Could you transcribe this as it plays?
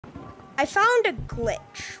I found a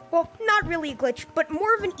glitch. Well, not really a glitch, but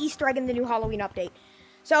more of an Easter egg in the new Halloween update.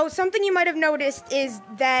 So something you might have noticed is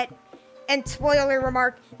that, and spoiler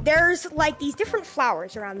remark, there's like these different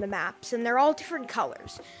flowers around the maps, and they're all different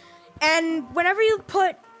colors. And whenever you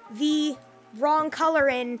put the wrong color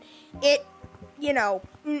in, it,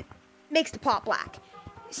 makes the pot black.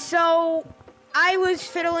 So I was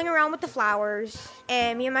fiddling around with the flowers,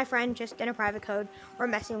 and me and my friend, just in a private code, were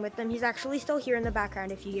messing with them. He's actually still here in the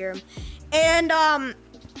background if you hear him. And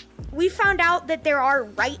we found out that there are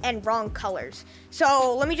right and wrong colors.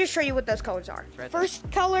 So let me just show you what those colors are. First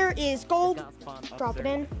color is gold. Drop it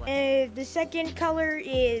in. And the second color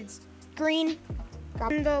is green.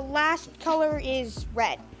 And the last color is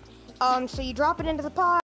red. So you drop it into the pot.